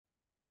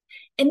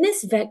In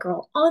this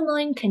VETgirl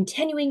online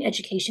continuing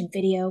education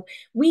video,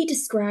 we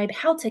describe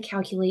how to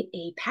calculate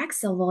a packed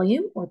cell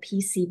volume, or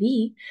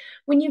PCV,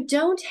 when you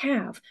don't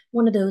have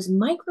one of those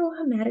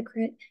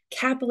microhematocrit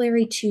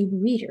capillary tube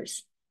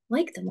readers,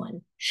 like the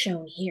one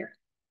shown here.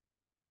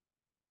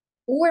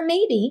 Or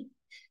maybe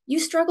you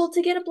struggled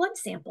to get a blood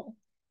sample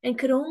and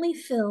could only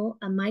fill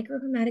a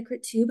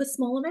microhematocrit tube a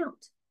small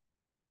amount.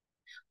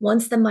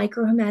 Once the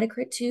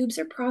microhematocrit tubes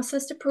are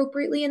processed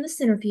appropriately in the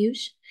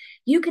centrifuge,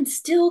 you can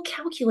still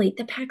calculate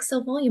the packed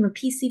cell volume, or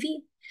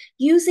PCV,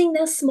 using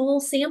that small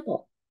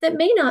sample that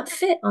may not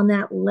fit on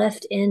that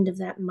left end of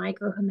that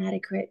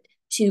microhematocrit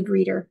tube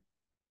reader.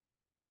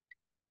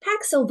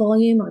 Packed cell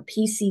volume, or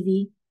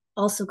PCV,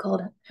 also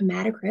called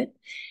hematocrit,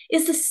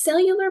 is the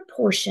cellular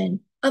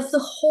portion of the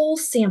whole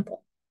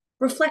sample,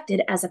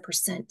 reflected as a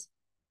percent.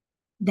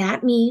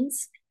 That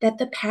means that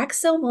the packed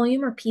cell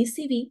volume, or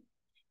PCV,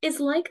 is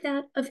like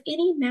that of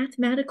any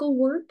mathematical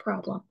word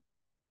problem.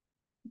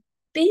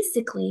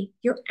 Basically,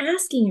 you're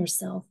asking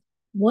yourself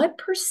what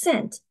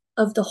percent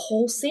of the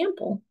whole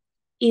sample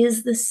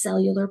is the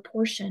cellular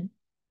portion.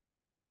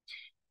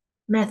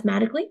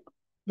 Mathematically,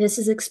 this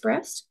is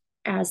expressed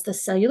as the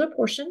cellular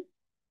portion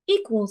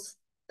equals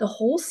the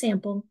whole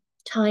sample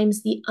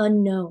times the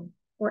unknown,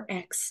 or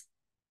X.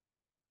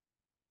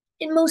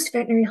 In most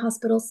veterinary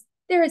hospitals,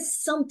 there is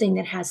something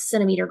that has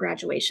centimeter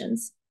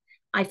graduations.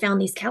 I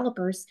found these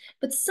calipers,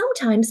 but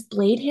sometimes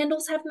blade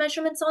handles have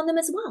measurements on them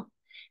as well.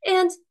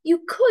 And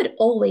you could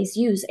always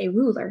use a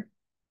ruler.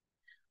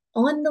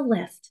 On the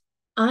left,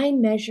 I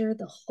measure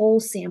the whole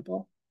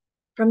sample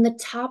from the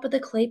top of the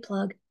clay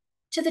plug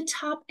to the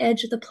top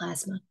edge of the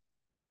plasma.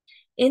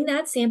 In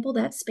that sample,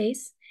 that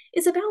space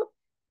is about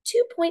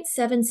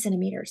 2.7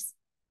 centimeters.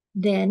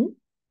 Then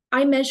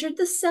I measured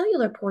the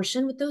cellular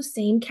portion with those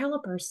same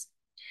calipers,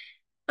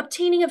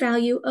 obtaining a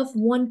value of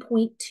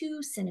 1.2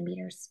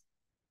 centimeters.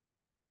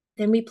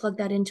 Then we plug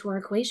that into our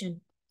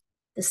equation.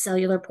 The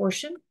cellular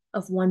portion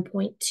of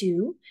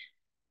 1.2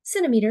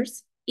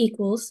 centimeters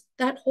equals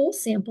that whole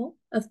sample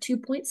of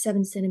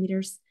 2.7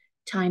 centimeters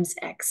times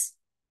X.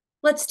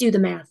 Let's do the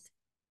math.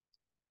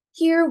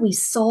 Here we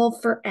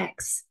solve for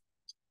X.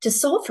 To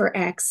solve for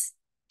X,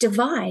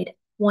 divide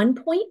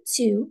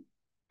 1.2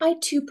 by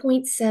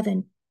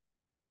 2.7.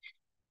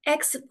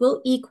 X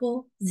will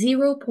equal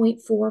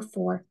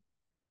 0.44.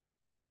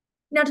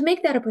 Now, to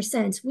make that a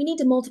percent, we need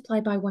to multiply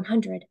by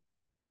 100.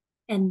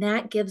 And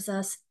that gives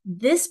us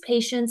this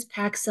patient's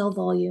packed cell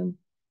volume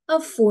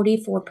of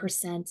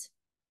 44%.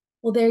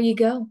 Well, there you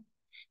go.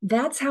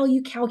 That's how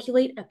you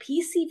calculate a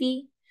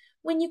PCV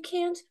when you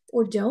can't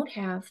or don't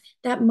have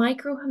that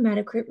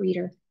microhematocrit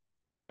reader,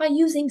 by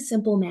using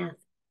simple math.